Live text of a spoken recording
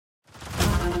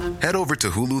Head over to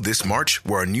Hulu this March,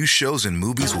 where our new shows and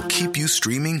movies will keep you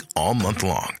streaming all month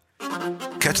long.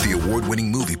 Catch the award-winning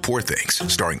movie Poor Things,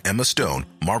 starring Emma Stone,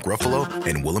 Mark Ruffalo,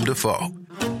 and Willem Dafoe.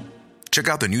 Check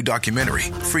out the new documentary,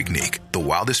 Freaknik, The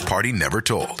Wildest Party Never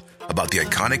Told, about the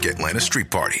iconic Atlanta Street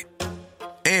Party.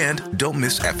 And don't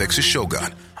miss FX's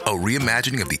Shogun, a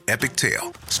reimagining of the epic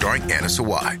tale, starring Anna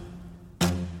Sawai.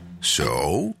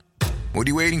 So, what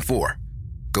are you waiting for?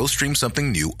 Go stream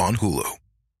something new on Hulu.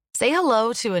 Say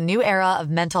hello to a new era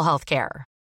of mental health care.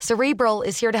 Cerebral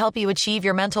is here to help you achieve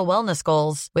your mental wellness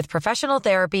goals with professional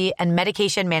therapy and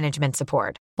medication management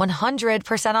support.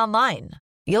 100% online.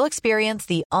 You'll experience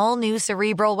the all-new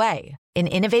Cerebral Way, an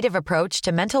innovative approach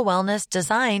to mental wellness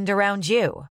designed around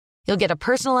you. You'll get a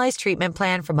personalized treatment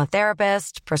plan from a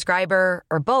therapist, prescriber,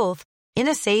 or both in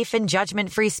a safe and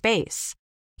judgment-free space.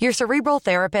 Your Cerebral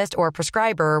therapist or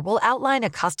prescriber will outline a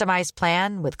customized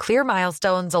plan with clear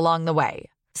milestones along the way,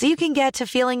 so you can get to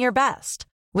feeling your best.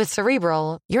 With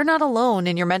Cerebral, you're not alone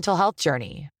in your mental health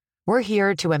journey. We're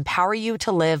here to empower you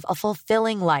to live a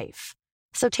fulfilling life.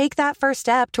 So take that first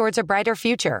step towards a brighter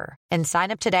future and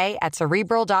sign up today at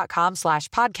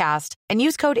Cerebral.com/podcast and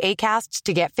use code ACAST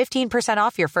to get 15%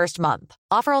 off your first month.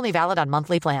 Offer only valid on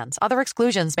monthly plans. Other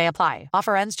exclusions may apply.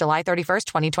 Offer ends July 31st,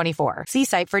 2024. See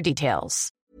site for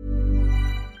details.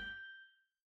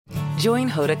 Join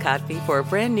Hoda Kotb for a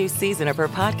brand new season of her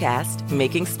podcast,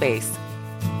 Making Space.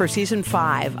 For Season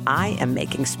 5, I am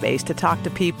making space to talk to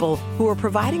people who are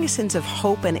providing a sense of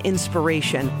hope and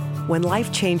inspiration when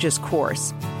life changes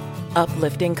course.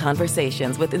 Uplifting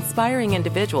conversations with inspiring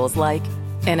individuals like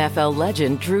NFL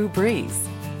legend Drew Brees,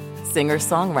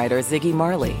 singer-songwriter Ziggy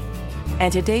Marley,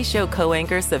 and Today Show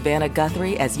co-anchor Savannah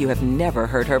Guthrie as you have never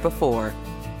heard her before.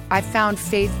 I found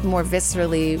faith more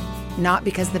viscerally, not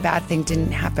because the bad thing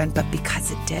didn't happen, but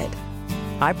because it did.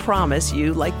 I promise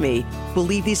you, like me, will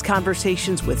leave these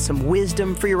conversations with some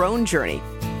wisdom for your own journey,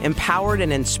 empowered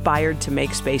and inspired to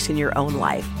make space in your own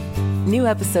life. New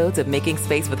episodes of Making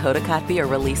Space with Hoda Kotb are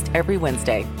released every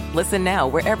Wednesday. Listen now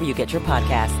wherever you get your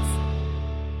podcasts.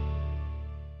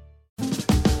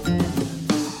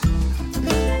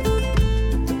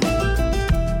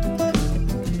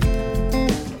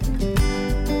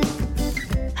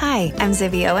 Hi, I'm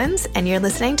Zibby Owens, and you're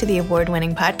listening to the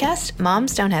award-winning podcast,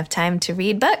 Moms Don't Have Time to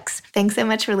Read Books. Thanks so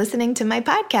much for listening to my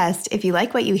podcast. If you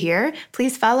like what you hear,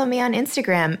 please follow me on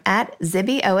Instagram at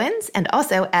Zibby Owens and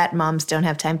also at Moms Don't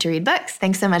Have Time to Read Books.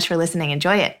 Thanks so much for listening.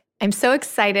 Enjoy it. I'm so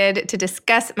excited to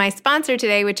discuss my sponsor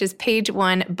today, which is Page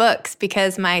One Books,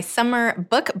 because my summer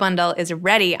book bundle is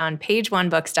ready on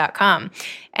pageonebooks.com.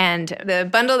 And the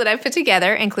bundle that I've put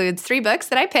together includes 3 books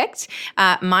that I picked,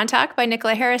 Montauk by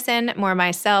Nicola Harrison, More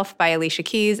Myself by Alicia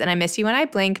Keys, and I Miss You When I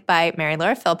Blink by Mary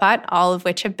Laura Philpott, all of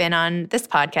which have been on this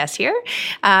podcast here.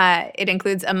 It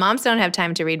includes a Moms Don't Have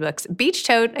Time to Read Books beach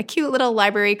tote, a cute little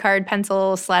library card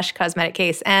pencil/cosmetic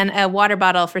case, and a water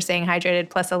bottle for staying hydrated,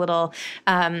 plus a little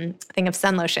thing of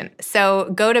sun lotion.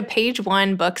 So go to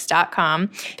pageonebooks.com,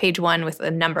 page one with the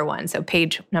number 1. So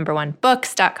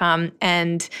pageonebooks.com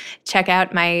and check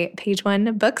out my Page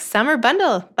One Books summer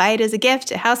bundle. Buy it as a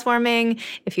gift, a housewarming,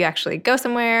 if you actually go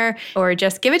somewhere, or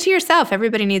just give it to yourself.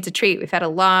 Everybody needs a treat. We've had a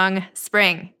long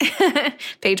spring.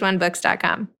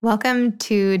 pageonebooks.com. Welcome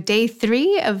to day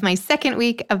 3 of my second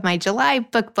week of my July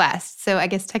book blast. So I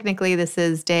guess technically this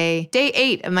is day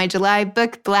 8 of my July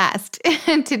book blast.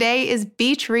 Today is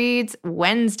Beach Reads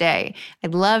Wednesday. I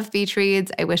love beach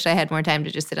reads. I wish I had more time to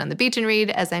just sit on the beach and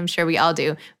read, as I'm sure we all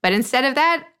do. But instead of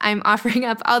that, I'm offering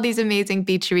up all these amazing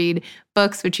beach read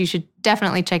books, which you should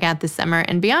definitely check out this summer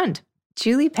and beyond.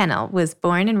 Julie Pennell was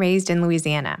born and raised in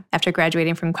Louisiana. After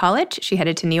graduating from college, she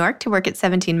headed to New York to work at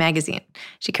 17 Magazine.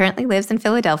 She currently lives in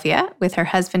Philadelphia with her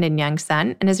husband and young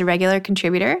son and is a regular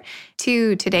contributor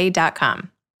to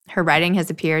Today.com. Her writing has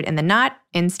appeared in The Knot,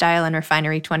 InStyle, and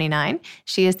Refinery 29.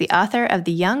 She is the author of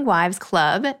The Young Wives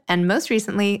Club and most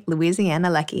recently, Louisiana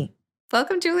Lucky.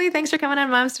 Welcome, Julie. Thanks for coming on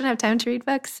Moms Don't Have Time to Read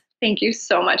Books. Thank you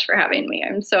so much for having me.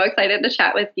 I'm so excited to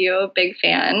chat with you. Big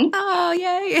fan. Oh,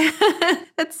 yay.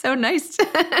 That's so nice.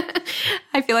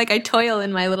 I feel like I toil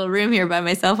in my little room here by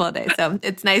myself all day, so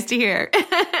it's nice to hear.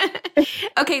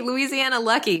 Okay, Louisiana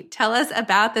Lucky. Tell us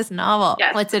about this novel.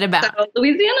 Yes. What's it about? So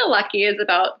Louisiana Lucky is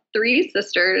about 3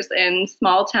 sisters in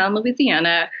small town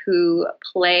Louisiana who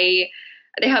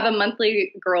they have a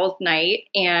monthly girls' night,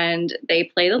 and they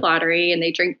play the lottery, and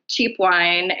they drink cheap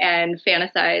wine and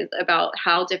fantasize about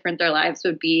how different their lives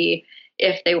would be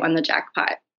if they won the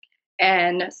jackpot.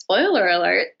 And spoiler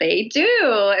alert, they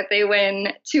do. They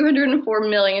win $204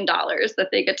 million that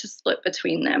they get to split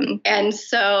between them. And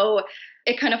so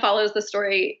it kind of follows the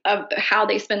story of how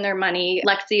they spend their money.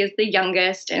 Lexi is the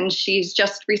youngest, and she's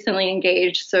just recently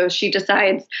engaged, so she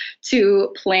decides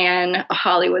to plan a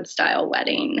Hollywood-style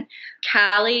wedding.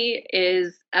 Callie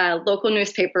is a local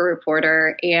newspaper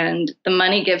reporter, and the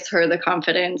money gives her the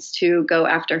confidence to go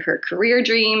after her career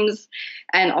dreams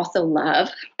and also love.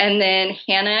 And then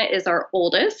Hannah is our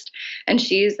oldest, and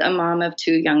she's a mom of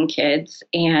 2 young kids,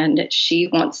 and she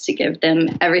wants to give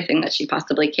them everything that she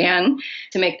possibly can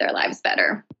to make their lives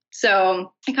better.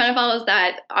 So it kind of follows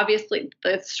that. Obviously,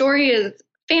 the story is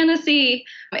fantasy.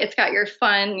 It's got your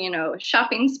fun,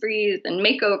 shopping sprees and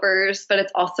makeovers, but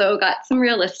it's also got some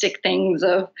realistic things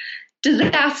of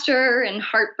disaster and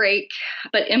heartbreak.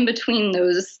 But in between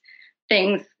those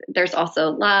things, there's also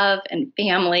love and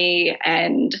family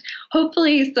and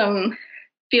hopefully some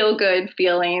feel-good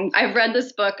feelings. I've read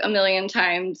this book a million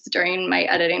times during my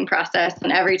editing process,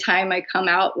 and every time I come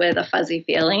out with a fuzzy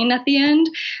feeling at the end.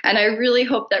 And I really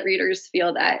hope that readers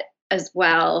feel that as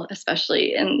well,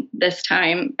 especially in this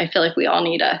time. I feel like we all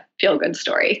need a feel-good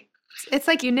story. It's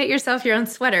like you knit yourself your own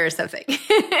sweater or something,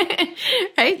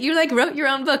 right? You wrote your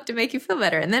own book to make you feel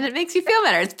better, and then it makes you feel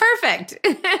better. It's perfect.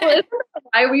 Well, isn't that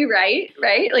why we write,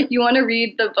 right? Like you want to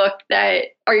read the book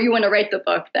you want to write the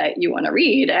book that you want to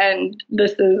read. And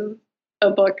this is a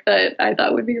book that I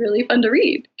thought would be really fun to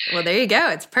read. Well, there you go.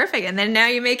 It's perfect. And then now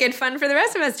you make it fun for the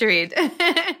rest of us to read.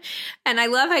 And I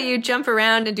love how you jump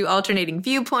around and do alternating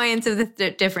viewpoints of the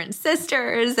different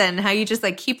sisters and how you just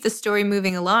keep the story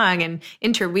moving along and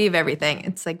interweave everything.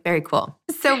 It's very cool.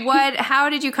 So how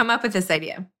did you come up with this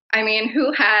idea? I mean,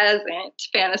 who hasn't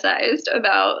fantasized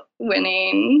about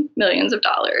winning millions of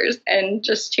dollars and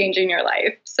just changing your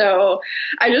life? So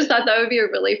I just thought that would be a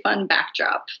really fun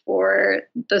backdrop for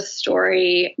the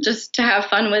story, just to have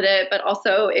fun with it. But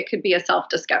also it could be a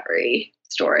self-discovery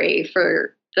story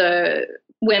for the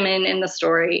women in the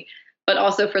story, but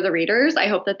also for the readers. I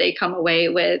hope that they come away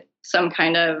with some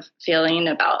kind of feeling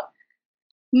about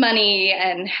money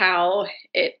and how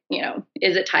it,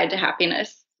 is it tied to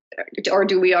happiness? Or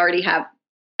do we already have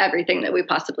everything that we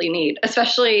possibly need,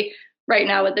 especially right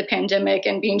now with the pandemic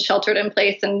and being sheltered in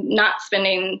place and not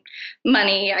spending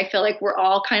money? I feel like we're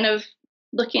all kind of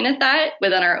looking at that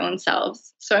within our own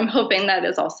selves. So I'm hoping that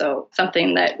is also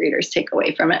something that readers take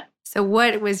away from it. So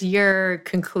what was your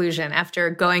conclusion after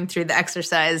going through the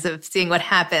exercise of seeing what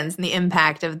happens and the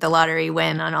impact of the lottery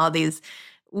win on all these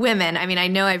women? I mean, I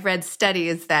know I've read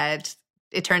studies that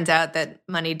it turns out that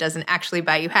money doesn't actually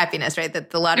buy you happiness, right?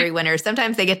 That the lottery winners,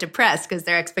 sometimes they get depressed because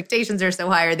their expectations are so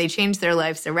high, or they change their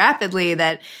life so rapidly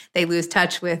that they lose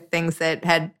touch with things that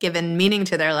had given meaning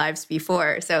to their lives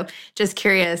before. So just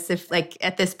curious if,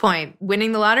 at this point,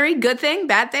 winning the lottery, good thing,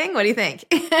 bad thing? What do you think?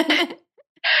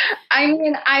 I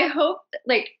mean, I hope,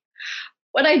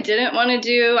 what I didn't want to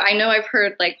do, I know I've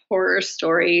heard horror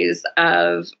stories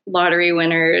of lottery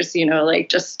winners,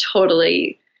 just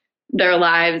totally their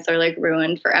lives are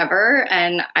ruined forever.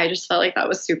 And I just felt like that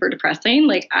was super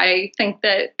depressing. I think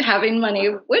that having money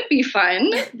would be fun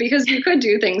because you could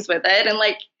do things with it and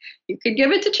you could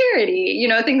give it to charity,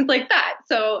 things like that.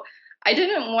 So I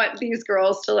didn't want these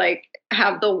girls to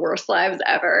have the worst lives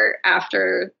ever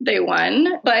after they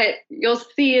won. But you'll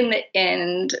see in the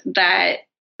end that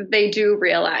they do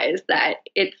realize that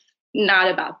it's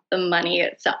not about the money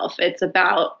itself. It's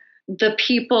about the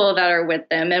people that are with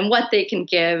them and what they can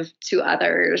give to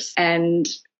others and,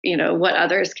 what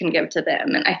others can give to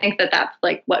them. And I think that that's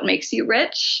what makes you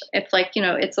rich. It's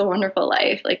it's a wonderful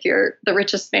life. You're the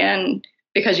richest man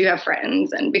because you have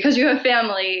friends and because you have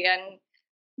family and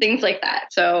things like that.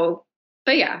 So,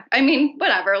 but yeah, I mean,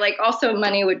 whatever, also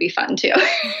money would be fun too.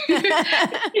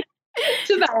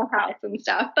 To buy a house and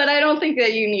stuff. But I don't think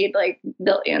that you need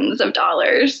billions of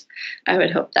dollars. I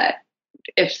would hope that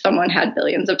if someone had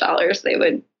billions of dollars, they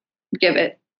would give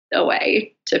it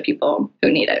away to people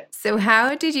who need it. So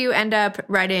how did you end up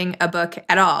writing a book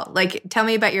at all? Tell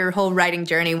me about your whole writing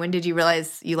journey. When did you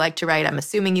realize you like to write? I'm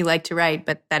assuming you like to write,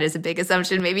 but that is a big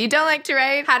assumption. Maybe you don't like to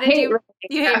write. How did you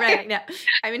hate writing? No.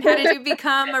 I mean, how did you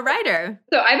become a writer?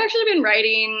 So I've actually been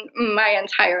writing my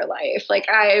entire life.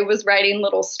 I was writing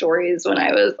little stories when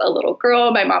I was a little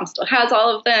girl. My mom still has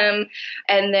all of them.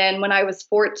 And then when I was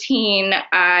 14,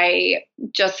 I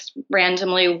just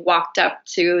randomly walked up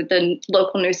to the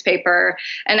local newspaper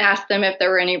and asked them if there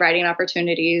were any writing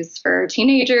opportunities for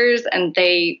teenagers. And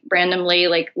they randomly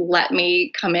let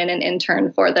me come in and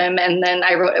intern for them. And then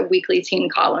I wrote a weekly teen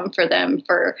column for them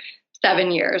for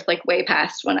 7 years, way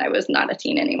past when I was not a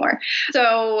teen anymore.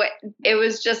 So it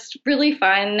was just really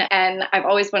fun. And I've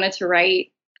always wanted to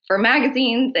write for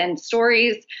magazines and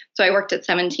stories. So I worked at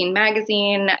 17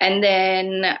 Magazine. And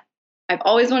then I've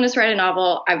always wanted to write a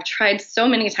novel. I've tried so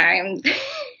many times.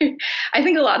 I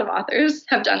think a lot of authors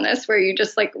have done this where you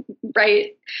just like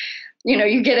write,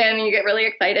 you get in and you get really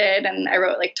excited. And I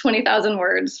wrote like 20,000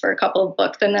 words for a couple of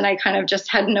books. And then I kind of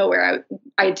just had no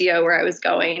idea where I was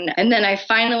going. And then I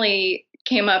finally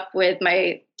came up with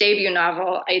my debut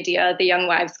novel idea, The Young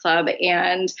Wives Club,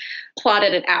 and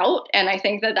plotted it out. And I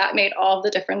think that made all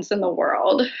the difference in the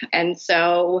world. And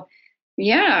so,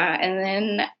 yeah, and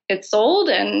then it sold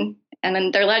and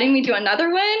then they're letting me do another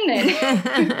one.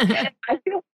 And I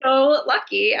feel so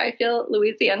lucky. I feel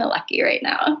Louisiana lucky right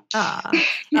now.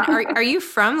 Are you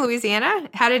from Louisiana?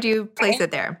 How did you place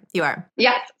it there? You are?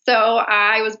 Yes. So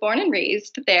I was born and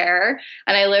raised there,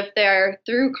 and I lived there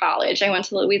through college. I went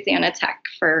to Louisiana Tech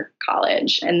for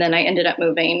college, and then I ended up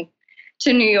moving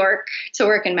to New York to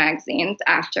work in magazines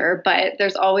after. But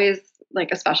there's always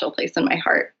like a special place in my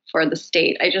heart for the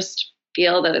state. I just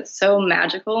feel that it's so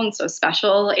magical and so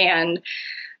special, and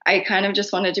I kind of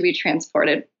just wanted to be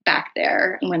transported back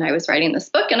there when I was writing this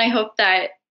book. And I hope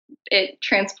that it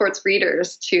transports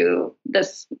readers to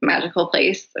this magical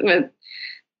place with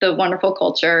the wonderful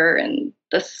culture and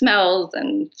the smells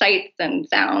and sights and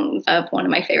sounds of one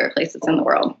of my favorite places in the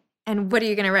world. And what are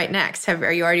you going to write next?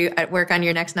 Are you already at work on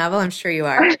your next novel? I'm sure you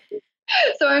are.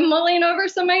 So I'm mulling over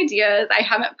some ideas. I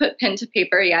haven't put pen to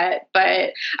paper yet,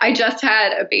 but I just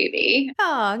had a baby.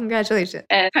 Oh, congratulations.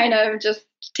 And kind of just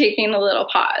taking a little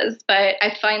pause. But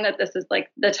I find that this is like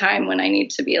the time when I need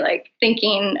to be like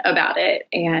thinking about it.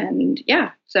 And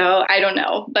yeah, so I don't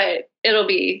know, but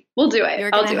we'll do it.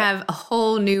 You're going to have a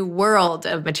whole new world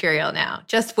of material now.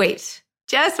 Just wait.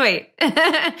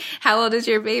 How old is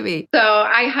your baby? So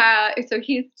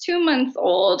he's 2 months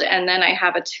old, and then I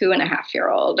have a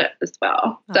 2.5-year-old as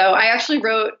well. Oh. So I actually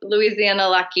wrote Louisiana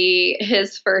Lucky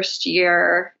his first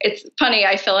year. It's funny.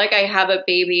 I feel like I have a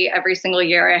baby every single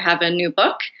year. I have a new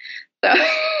book. So,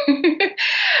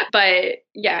 but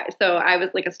yeah, so I was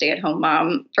like a stay-at-home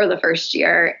mom for the first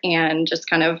year and just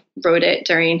kind of wrote it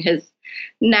during his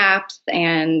naps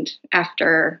and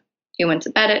after he went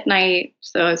to bed at night.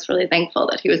 So I was really thankful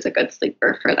that he was a good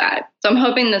sleeper for that. So I'm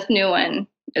hoping this new one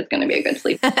is going to be a good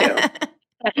sleeper too.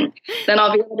 And then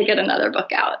I'll be able to get another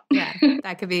book out. Yeah,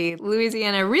 that could be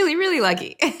Louisiana really, really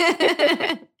lucky.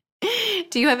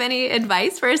 Do you have any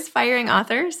advice for aspiring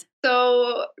authors?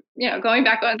 So, going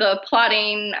back on the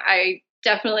plotting, I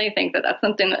definitely think that that's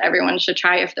something that everyone should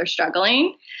try if they're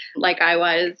struggling, like I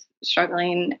was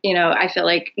struggling. I feel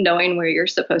like knowing where you're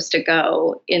supposed to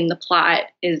go in the plot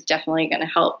is definitely going to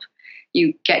help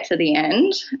you get to the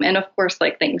end. And of course,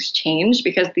 like things change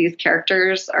because these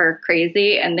characters are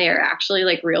crazy and they are actually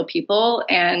like real people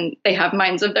and they have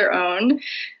minds of their own.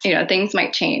 Things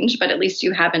might change, but at least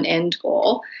you have an end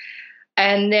goal.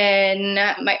 And then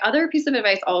my other piece of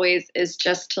advice always is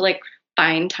just to like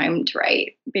find time to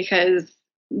write because,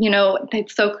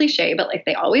 it's so cliche, but like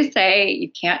they always say,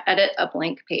 you can't edit a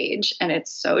blank page. And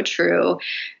it's so true.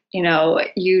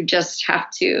 You just have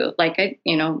to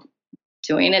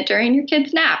doing it during your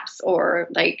kids' naps or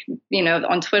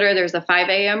on Twitter, there's a 5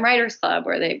 a.m. writers club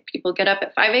where people get up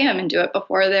at 5 a.m. and do it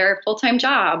before their full-time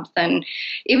jobs. And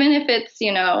even if it's,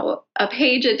 a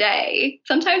page a day,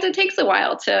 sometimes it takes a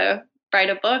while to write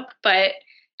a book, but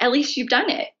at least you've done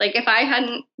it. Like if I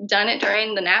hadn't done it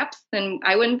during the naps, then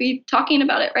I wouldn't be talking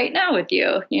about it right now with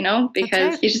you,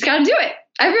 because you just got to do it.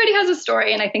 Everybody has a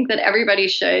story. And I think that everybody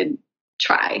should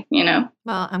try,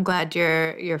 Well, I'm glad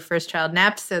your first child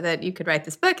napped so that you could write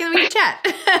this book and we could chat.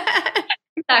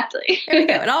 Exactly. There we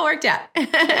go. It all worked out.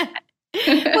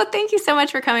 Well, thank you so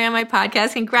much for coming on my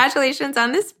podcast. Congratulations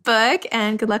on this book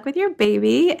and good luck with your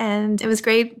baby. And it was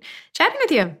great chatting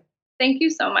with you. Thank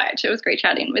you so much. It was great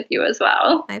chatting with you as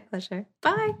well. My pleasure.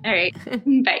 Bye. All right.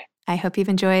 Bye. I hope you've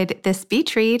enjoyed this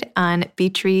Beach Read on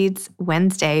Beach Reads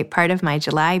Wednesday, part of my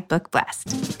July Book Blast.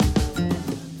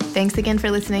 Thanks again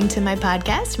for listening to my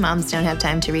podcast, Moms Don't Have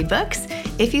Time to Read Books.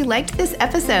 If you liked this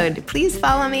episode, please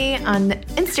follow me on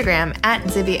Instagram at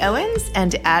Zibby Owens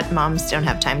and at Moms Don't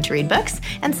Have Time to Read Books,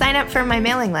 and sign up for my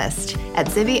mailing list at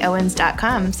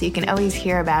zibbyowens.com so you can always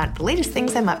hear about the latest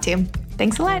things I'm up to.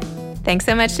 Thanks a lot. Thanks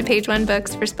so much to Page One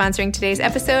Books for sponsoring today's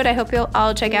episode. I hope you'll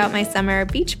all check out my summer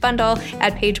beach bundle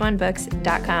at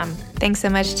pageonebooks.com. Thanks so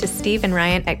much to Steve and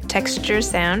Ryan at Texture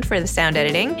Sound for the sound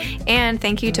editing. And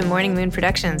thank you to Morning Moon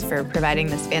Productions for providing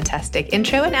this fantastic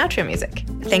intro and outro music.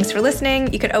 Thanks for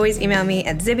listening. You could always email me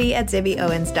at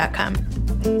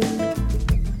zibby@zibbyowens.com.